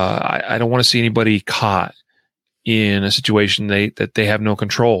 I don't want to see anybody caught in a situation that they have no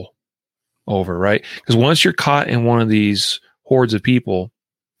control over, right? Because once you're caught in one of these hordes of people,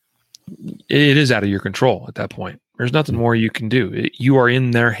 it is out of your control at that point. There's nothing more you can do. You are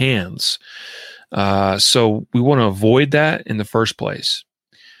in their hands. So we want to avoid that in the first place.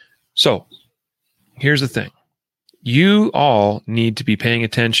 So here's the thing. You all need to be paying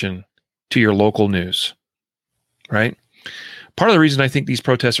attention to your local news, right? Part of the reason I think these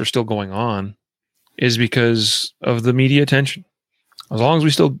protests are still going on is because of the media attention. As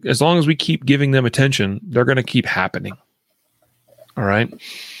long as we keep giving them attention, they're going to keep happening. All right.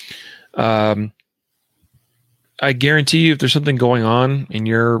 I guarantee you, if there's something going on in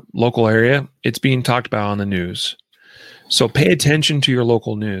your local area, it's being talked about on the news. So pay attention to your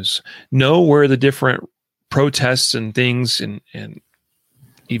local news. Know where the different protests and things and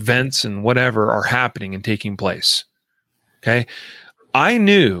events and whatever are happening and taking place. Okay. I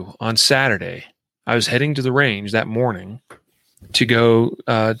knew on Saturday, I was heading to the range that morning to go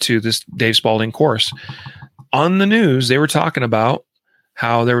to this Dave Spalding course. On the news, they were talking about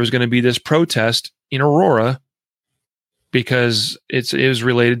how there was going to be this protest in Aurora because it was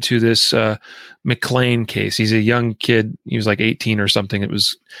related to this McLean case. He's a young kid. He was like 18 or something.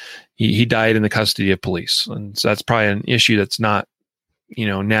 He died in the custody of police. And so that's probably an issue that's not,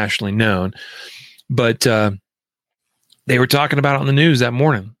 nationally known. But they were talking about it on the news that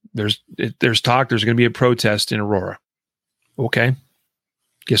morning. There's talk there's going to be a protest in Aurora. Okay.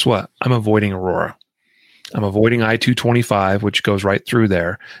 Guess what? I'm avoiding Aurora. I'm avoiding I-225, which goes right through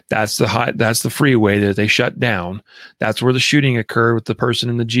there. That's the freeway that they shut down. That's where the shooting occurred with the person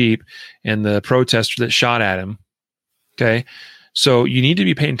in the Jeep and the protester that shot at him. Okay. So you need to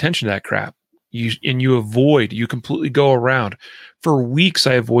be paying attention to that crap. You completely go around. For weeks,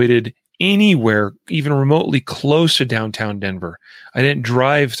 I avoided anywhere, even remotely close to downtown Denver. I didn't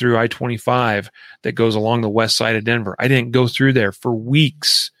drive through I-25 that goes along the west side of Denver. I didn't go through there for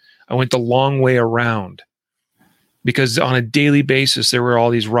weeks. I went the long way around because on a daily basis, there were all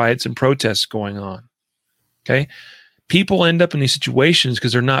these riots and protests going on. Okay. People end up in these situations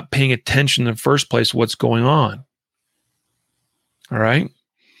because they're not paying attention in the first place to what's going on. All right.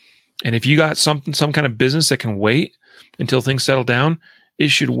 And if you got some kind of business that can wait until things settle down, it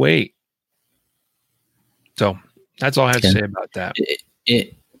should wait. So that's all I have to say about that.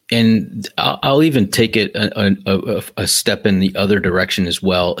 And I'll even take it a step in the other direction as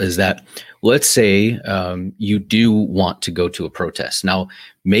well, is that let's say you do want to go to a protest. Now,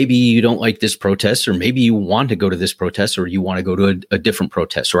 maybe you don't like this protest, or maybe you want to go to this protest, or you want to go to a different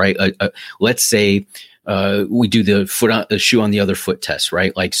protest, right? Let's say we do the shoe on the other foot test,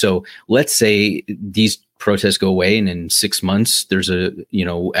 right? Like, so let's say these protests go away, and in 6 months there's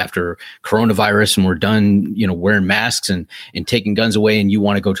after coronavirus and we're done, wearing masks and taking guns away, and you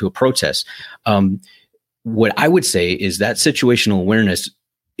want to go to a protest. What I would say is that situational awareness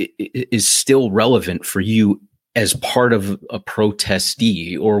is still relevant for you as part of a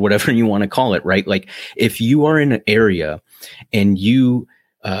protestee, or whatever you want to call it, right? Like if you are in an area and you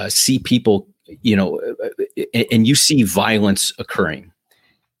see people and you see violence occurring,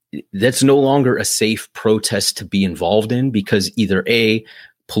 that's no longer a safe protest to be involved in, because either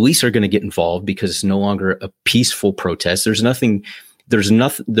police are going to get involved because it's no longer a peaceful protest. There's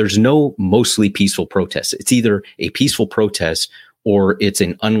no mostly peaceful protest. It's either a peaceful protest or it's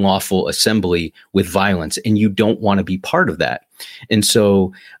an unlawful assembly with violence, and you don't want to be part of that. And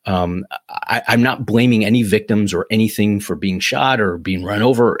so I'm not blaming any victims or anything for being shot or being run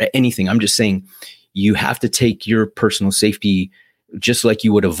over or anything. I'm just saying you have to take your personal safety just like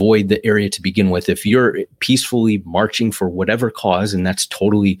you would avoid the area to begin with. If you're peacefully marching for whatever cause, and that's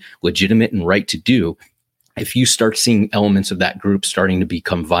totally legitimate and right to do, if you start seeing elements of that group starting to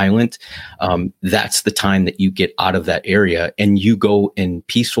become violent, that's the time that you get out of that area and you go and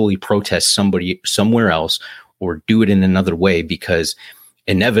peacefully protest somebody somewhere else, or do it in another way, because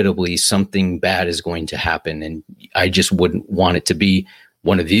inevitably something bad is going to happen. And I just wouldn't want it to be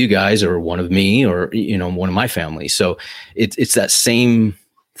one of you guys or one of me or, one of my family. So it's that same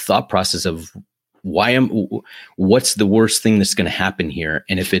thought process of what's the worst thing that's going to happen here?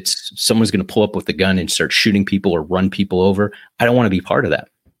 And if it's someone's going to pull up with a gun and start shooting people or run people over, I don't want to be part of that.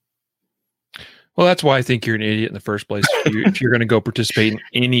 Well, that's why I think you're an idiot in the first place. If you're going to go participate in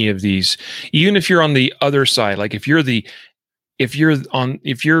any of these, even if you're on the other side, like if you're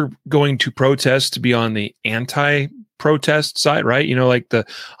going to protest to be on the anti-protest side, right?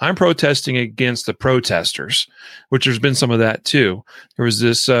 I'm protesting against the protesters, which there's been some of that too. There was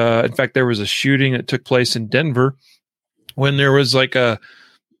this, in fact, there was a shooting that took place in Denver when there was like a,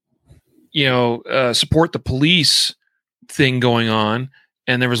 support the police thing going on,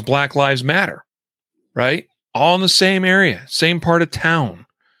 and there was Black Lives Matter, right? All in the same area, same part of town.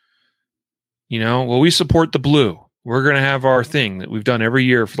 Well, we support the blue. We're going to have our thing that we've done every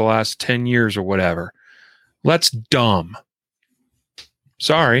year for the last 10 years or whatever. That's dumb.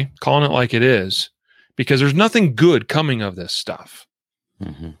 Sorry, calling it like it is, because there's nothing good coming of this stuff.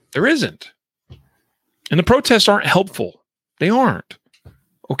 Mm-hmm. There isn't. And the protests aren't helpful. They aren't.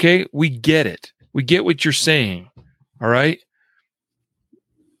 Okay, we get it. We get what you're saying. All right.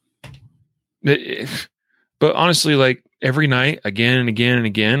 But honestly, like every night, again and again and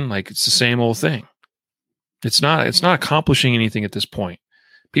again, like it's the same old thing. It's not accomplishing anything at this point.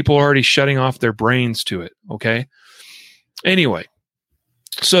 People are already shutting off their brains to it. Okay. Anyway,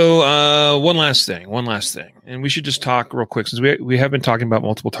 so one last thing, and we should just talk real quick since we have been talking about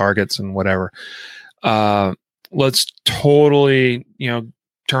multiple targets and whatever. Let's totally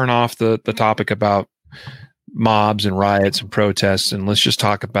turn off the topic about mobs and riots and protests, and let's just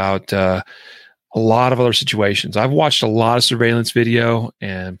talk about a lot of other situations. I've watched a lot of surveillance video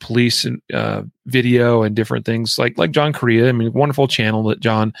and police video and different things like John Correa. I mean, wonderful channel that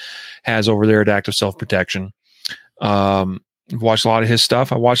John has over there at Active Self Protection. I've watched a lot of his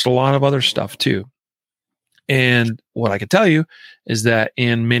stuff. I watched a lot of other stuff too. And what I can tell you is that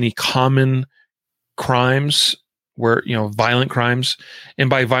in many common crimes where, violent crimes, and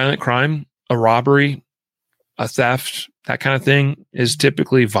by violent crime, a robbery, a theft, that kind of thing is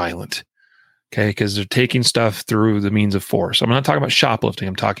typically violent. Okay, because they're taking stuff through the means of force. I'm not talking about shoplifting.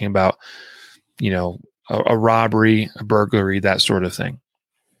 I'm talking about, a robbery, a burglary, that sort of thing.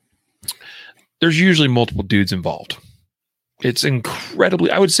 There's usually multiple dudes involved. It's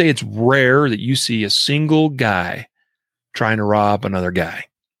I would say it's rare that you see a single guy trying to rob another guy,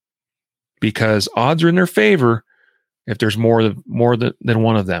 because odds are in their favor if there's more than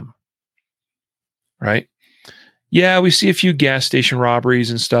one of them. Right? Yeah, we see a few gas station robberies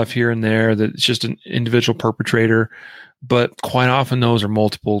and stuff here and there that it's just an individual perpetrator, but quite often those are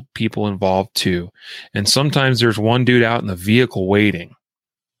multiple people involved too. And sometimes there's one dude out in the vehicle waiting,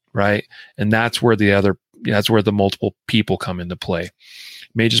 right? And that's where the multiple people come into play. It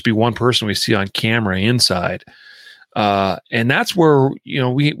may just be one person we see on camera inside. And that's where,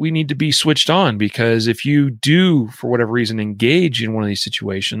 we need to be switched on, because if you do, for whatever reason, engage in one of these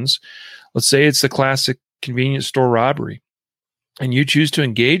situations, let's say it's the classic convenience store robbery, and you choose to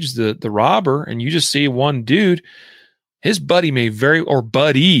engage the robber, and you just see one dude, his buddies may very well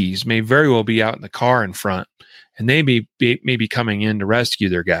be out in the car in front, and they may be coming in to rescue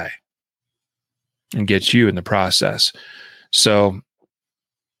their guy and get you in the process. So,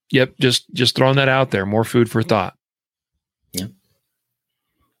 yep, just throwing that out there. More food for thought. Yeah,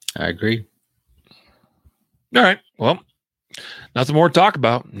 I agree. All right. Well, nothing more to talk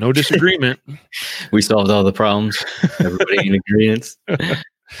about. No disagreement. We solved all the problems. Everybody in agreement.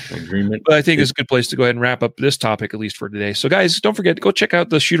 But I think it's a good place to go ahead and wrap up this topic, at least for today. So guys, don't forget to go check out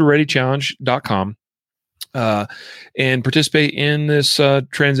the shooterreadychallenge.com and participate in this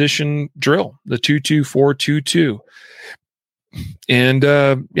transition drill, the 22422. And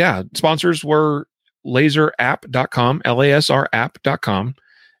sponsors were laserapp.com, lasrapp.com,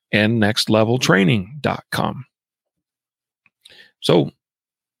 and nextleveltraining.com. So,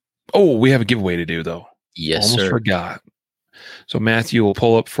 we have a giveaway to do, though. Yes, Almost sir. forgot. So Matthew will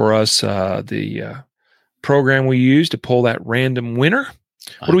pull up for us the program we use to pull that random winner.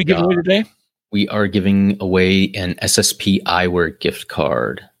 What are we giving away today? We are giving away an SSP Eyewear gift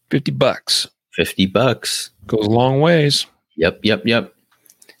card. $50. $50. Goes a long ways. Yep.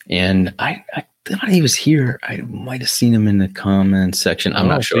 And I thought he was here. I might have seen him in the comments section. I'm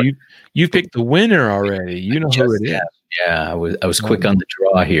not sure. So you picked the winner already. You know who it is. Yeah, I was quick on the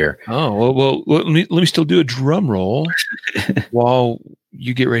draw here. Oh, well let me still do a drum roll while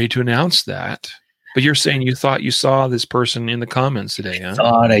you get ready to announce that. But you're saying you thought you saw this person in the comments today, huh? I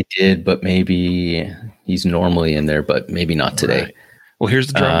thought I did, but maybe he's normally in there, but maybe not today. Right. Well, here's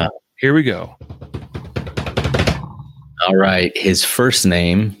the drum roll. Here we go. All right. His first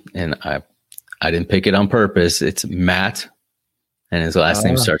name, and I didn't pick it on purpose. It's Matt, and his last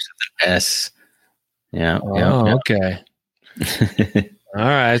name starts with an S. Yeah. Okay. All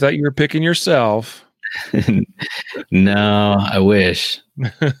right. I thought you were picking yourself. No, I wish.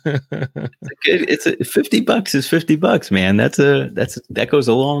 It's $50 is $50, man. That goes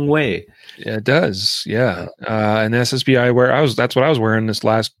a long way. Yeah, it does. Yeah. And SSP Eyewear, that's what I was wearing this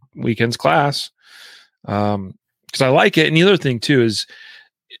last weekend's class. Because I like it. And the other thing too is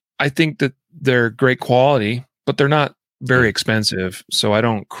I think that they're great quality, but they're not very expensive. So I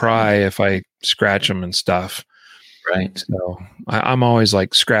don't cry if I scratch them and stuff. Right. So I'm always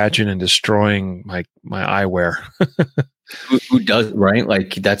like scratching and destroying my eyewear. Who does, right?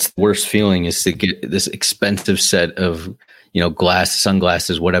 Like that's the worst feeling is to get this expensive set of,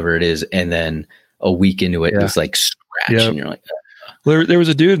 sunglasses, whatever it is. And then a week into it, it's like scratch and you're like, There was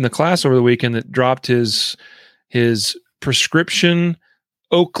a dude in the class over the weekend that dropped his prescription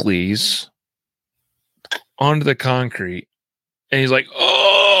Oakleys onto the concrete. And he's like,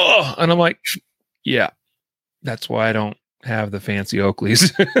 oh, and I'm like, yeah, that's why I don't have the fancy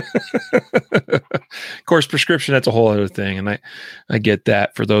Oakleys. Of course, prescription, that's a whole other thing. And I get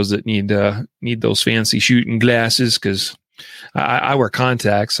that for those that need those fancy shooting glasses, because I wear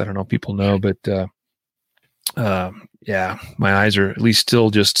contacts. I don't know if people know, but my eyes are at least still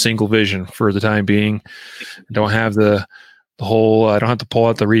just single vision for the time being. I don't have the whole, I don't have to pull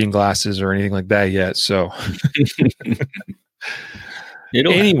out the reading glasses or anything like that yet. So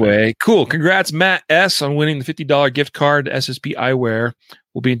anyway, cool. Congrats, Matt S., on winning the $50 gift card to SSP Eyewear.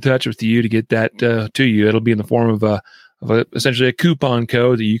 We'll be in touch with you to get that to you. It'll be in the form of essentially a coupon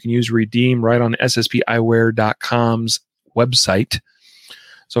code that you can use to redeem right on SSPeyewear.com's website.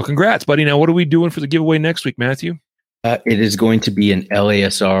 So congrats, buddy. Now, what are we doing for the giveaway next week, Matthew? It is going to be an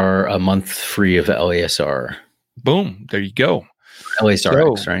LASR, a month free of LASR. Boom. There you go.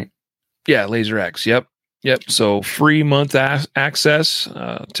 LASR X, right? Yeah, Laser X. Yep. So free month access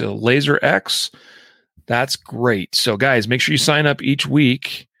to Laser X. That's great. So guys, make sure you sign up each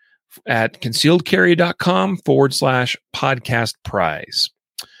week at concealedcarry.com/podcast prize.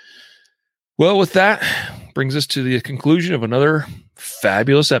 Well, with that, brings us to the conclusion of another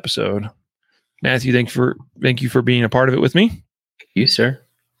fabulous episode. Matthew, thank you for being a part of it with me. Thank you, sir.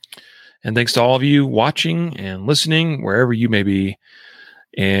 And thanks to all of you watching and listening, wherever you may be.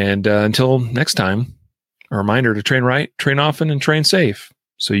 And until next time, a reminder to train right, train often, and train safe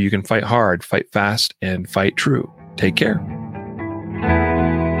so you can fight hard, fight fast, and fight true. Take care.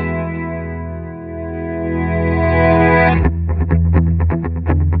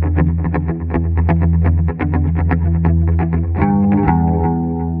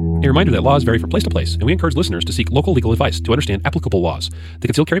 A reminder that laws vary from place to place, and we encourage listeners to seek local legal advice to understand applicable laws. The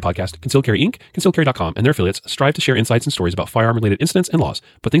Concealed Carry Podcast, Concealed Carry Inc., ConcealedCarry.com, and their affiliates strive to share insights and stories about firearm-related incidents and laws,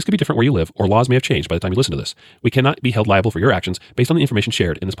 but things could be different where you live, or laws may have changed by the time you listen to this. We cannot be held liable for your actions based on the information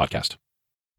shared in this podcast.